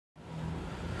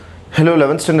Hello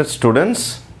 11th standard students.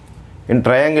 In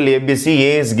triangle ABC,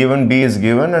 A is given, B is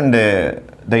given, and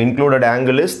the included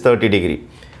angle is 30 degree.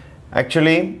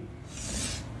 Actually,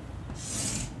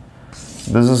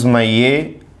 this is my A,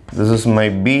 this is my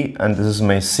B, and this is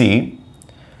my C.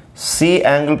 C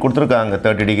angle கொடுத்திருக்காங்க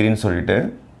 30 degree ன்னு சொல்லிட்டு.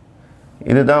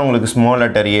 இதுதான் உங்களுக்கு small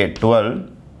letter A 12.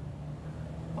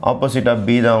 Opposite of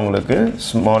B தான் உங்களுக்கு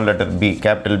small letter B,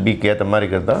 capital B க்கு ஏத்த மாதிரி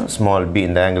இருக்கிறதா small b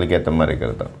இந்த angle க்கு ஏத்த மாதிரி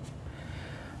இருக்கிறதா.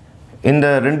 இந்த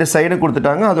ரெண்டு சைடு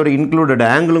கொடுத்துட்டாங்க, அதோட இன்க்ளூடட்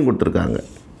ஆங்கிளும் கொடுத்துருக்காங்க.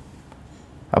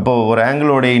 அப்போது ஒரு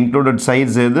ஆங்கிளோட இன்க்ளூடட்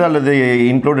சைட்ஸ் எது அல்லது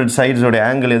இன்க்ளூடட் சைட்ஸோட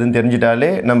ஆங்கிள் எதுன்னு தெரிஞ்சிட்டாலே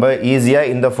நம்ம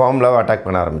ஈஸியாக இந்த ஃபார்முலாவை அட்டாக்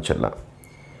பண்ண ஆரம்பிச்சிடலாம்.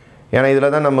 ஏன்னா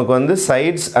இதில் தான் நமக்கு வந்து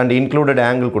சைட்ஸ் அண்ட் இன்க்ளூடட்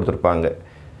ஆங்கிள் கொடுத்துருப்பாங்க.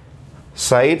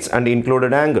 Sides and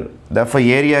included angle therefore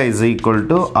area is equal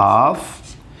to of,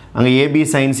 அங்கே ஏபி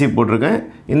சைன் சி போட்டிருக்கேன்,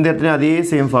 இந்த இடத்துல அதே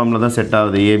சேம் ஃபார்முலா தான் செட்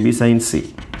ஆகுது, AB sign C.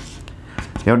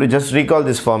 You have to just recall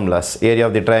these formulas. Area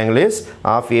of the triangle is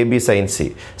half AB sin C.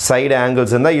 Side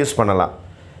angles இருந்தால் use பண்ணலாம்.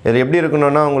 இது எப்படி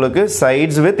இருக்கணும்னா உங்களுக்கு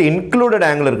sides with included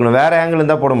angle இருக்கணும், வேறு angle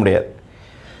இருந்தால் போட முடியாது.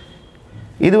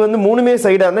 இது வந்து மூணுமே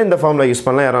சைடாக இருந்தால் இந்த ஃபார்முலா யூஸ்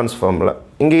பண்ணலாம், எரான்ஸ் ஃபார்முலா.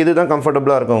 இங்கே இது தான்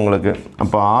கம்ஃபர்டபுளாக இருக்கும் உங்களுக்கு.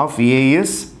 அப்போ half A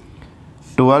is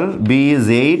 12, B is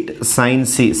 8, sin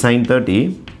C, sin 30.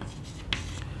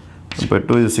 இப்போ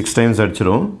 2 is 6 times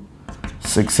அடிச்சிடும்.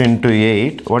 6 into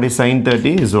 8, what is sin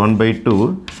 30 is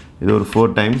 1/2. இது ஒரு 4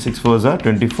 times 6 4s are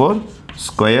 24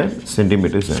 square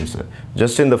centimeters answer.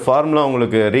 Just in the formula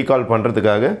உங்களுக்கு recall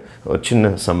பண்ணுறதுக்காக ஒரு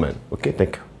சின்ன சம்மன். Okay,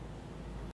 thank you.